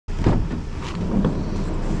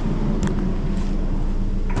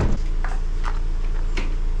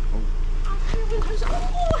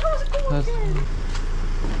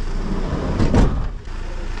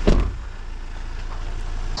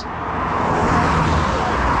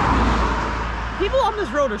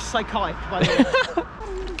road are psychotic, by the way.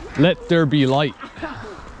 Let there be light.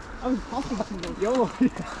 I was popping to yo.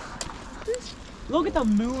 Look at the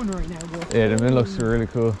moon right now, bro. Yeah, the moon looks really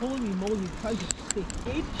cool. Holy moly, try to stick.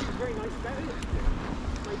 She's very nice about it.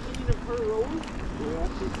 My opinion of her road.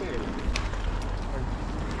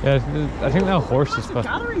 Yeah, I think that horse is fun.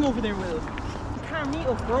 Gathering over there, Will. You can't meet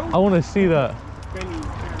up, bro. I want to see that.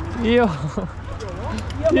 Yo.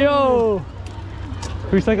 Yo.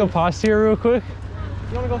 Can we take a pass here real quick?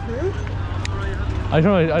 You want to go through? I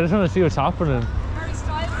just want to see what's happening. Harry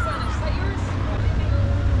Styles is on it. Is that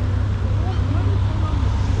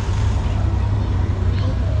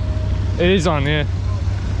yours? It is on, yeah.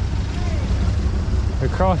 I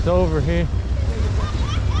crossed over here.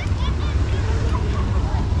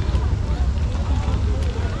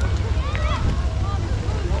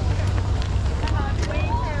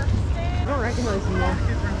 I don't recognize him now.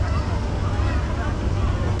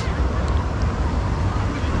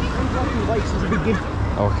 I'm bikes is a big gift.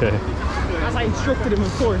 Okay. As I instructed him,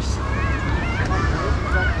 of course.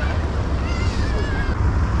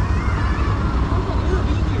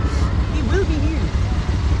 He will be here.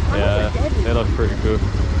 Yeah, it looks pretty cool.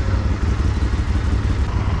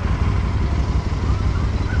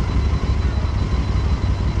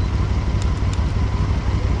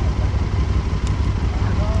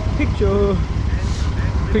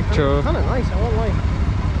 Picture. Kind of nice, I won't lie.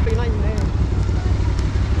 Pretty nice and down.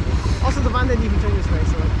 Also, the van didn't even turn this way,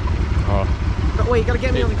 so like. Oh. But wait, you gotta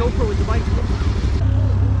get me on the GoPro with the bike.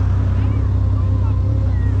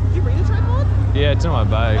 Did you bring the tripod? Yeah, it's in my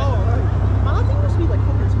bag. Oh, right. Man, that thing must be like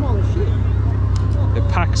fucking small as shit. It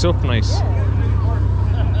packs up nice. Yeah.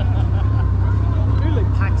 Really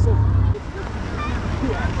packs up.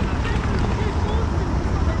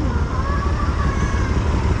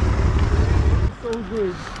 So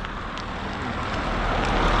good.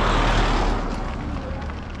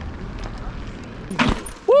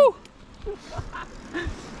 Woo!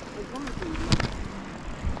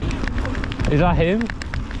 Is that him?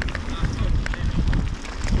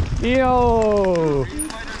 Yo!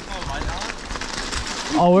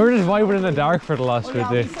 Oh, we were just vibing in the dark for the last bit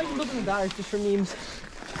there. It's like looking in the dark just for memes.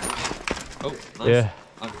 Oh, nice. Yeah.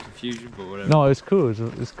 I'm confusion, but whatever. No, it's cool.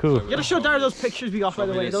 It's cool. You gotta show Dara those pictures we got, by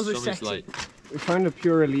the way. Those are sexy. Light. We found a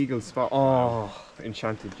pure illegal spot. Oh,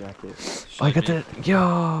 enchanted jacket. I got the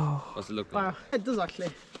yo. What's it look Wow, like? it does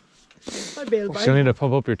actually. My bail bag. Still need to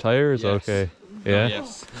pump up your tires. Yes. Okay. Oh, Yeah.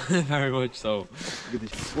 yes, very much so. Look at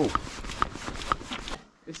this. Whoa.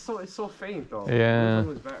 It's so faint though. Yeah. This one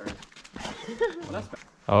was better. Well, that's better.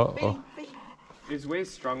 Oh. Oh. It's way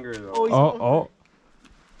stronger though. Oh, he's Oh.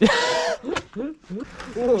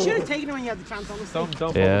 You should have taken it when you had the chance, honestly.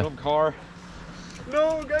 Don't Yeah. fucking up car.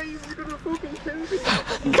 No, guys, you're gonna fucking kill me.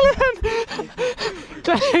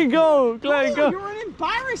 Glenn, go! Glenn, Oh, go! you're an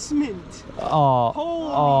embarrassment. Oh.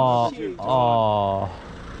 Holy shit. Oh.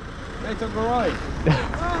 Hey, took a ride.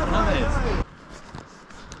 Nice.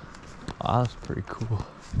 Oh, that's pretty cool.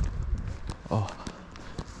 Oh.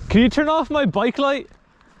 Can you turn off my bike light?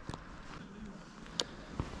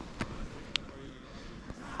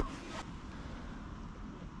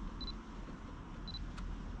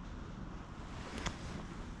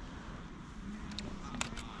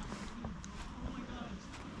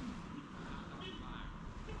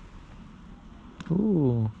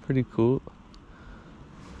 Ooh, pretty cool.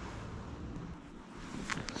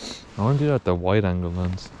 I want to do that at the wide angle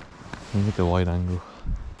lens. Let me get the wide angle.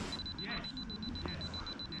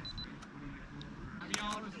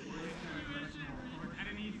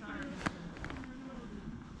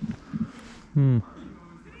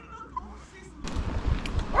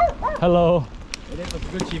 Hello.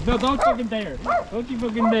 Good chief. No, don't fucking dare. Don't you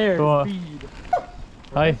fucking dare. Go on. Speed.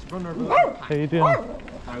 Hi. How you doing?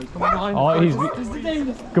 He's coming behind. Oh, he's. This is the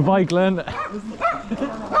dangerous. Goodbye, Glenn.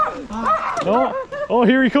 Oh, oh,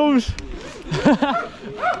 here he comes.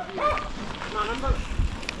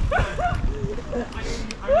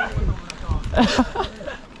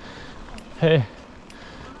 Hey.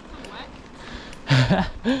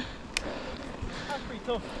 That's pretty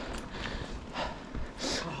tough.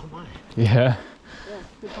 Oh man. Yeah. Yeah,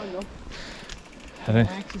 good time though. I think-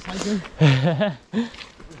 Exercising.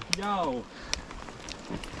 Yo.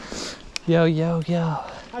 Yo, yo, yo.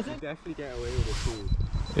 Has it? Definitely get away with it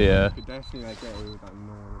too. Yeah. You could definitely like get away with that.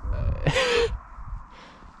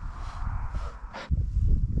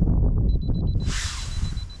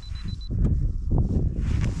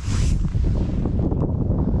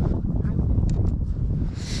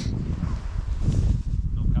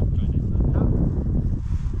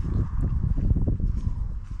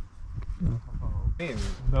 No.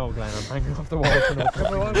 No. No, Glenn, I'm hanging off the wall for no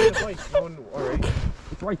Alright.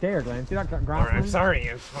 It's right there, Glenn. See that grass? I'm sorry.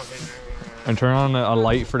 I'm fucking. And turn on a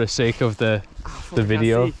light for the sake of the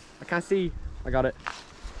video. I can't see. I got it.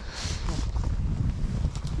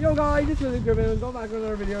 Yo guys, it's Willie Griffin. Go back to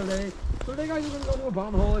another video today. So today guys, we're gonna go to a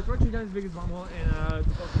bomb hole. It's Richard Down's biggest bomb hole in the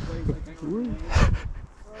fucking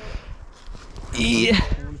place. Yeah.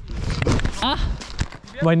 Ah.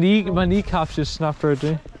 My kneecap just snapped right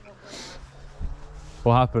there.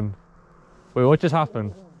 What happened? Wait, what just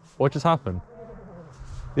happened? What just happened?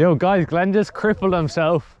 Yo guys, Glenn just crippled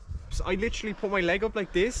himself. So I literally put my leg up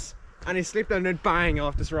like this and it slipped and then bang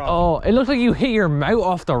off this rock. Oh, it looked like you hit your mouth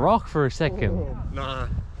off the rock for a second. Oh, nah.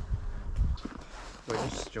 Wait,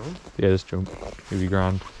 just jump? Yeah, just jump. It'd be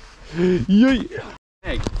grand. Yeah.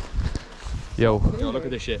 Egg. Yo. Yo, look at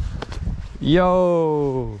this shit.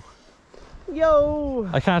 Yo. Yo!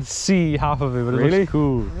 I can't see half of it, but it Really? looks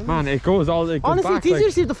cool. Man, it goes Honestly, back it's easier like,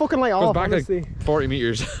 to see the fucking light off, back honestly. like 40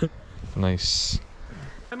 meters. Nice.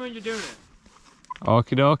 How many you doing it?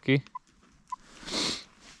 Okie dokie.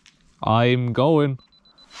 I'm going.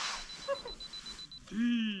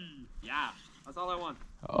 Yeah, that's all I want.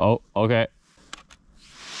 Oh, okay.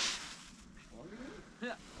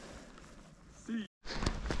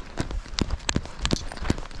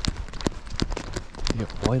 Yo,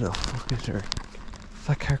 why the fuck is there? Is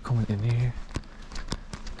that car coming in here?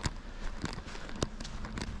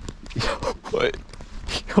 Yo, what?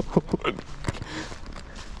 Yo, what?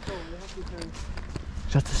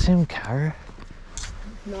 Is that the same car?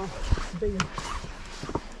 No, it's big.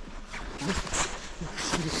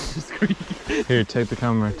 Here, take the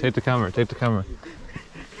camera, take the camera, take the camera.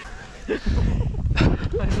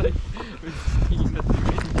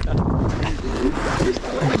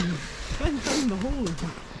 In the hole.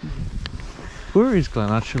 Where is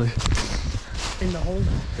Glenn actually? In the hole.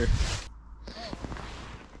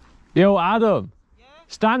 Yo, Adam. Yeah?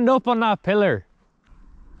 Stand up on that pillar.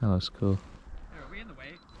 That looks cool. Are we in the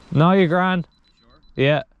way? No, you're grand. Sure.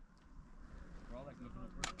 Yeah. We're all like looking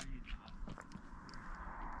up for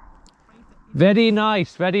a Very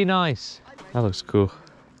nice, very nice. That looks cool.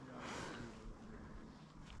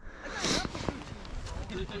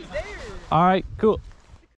 All right, cool.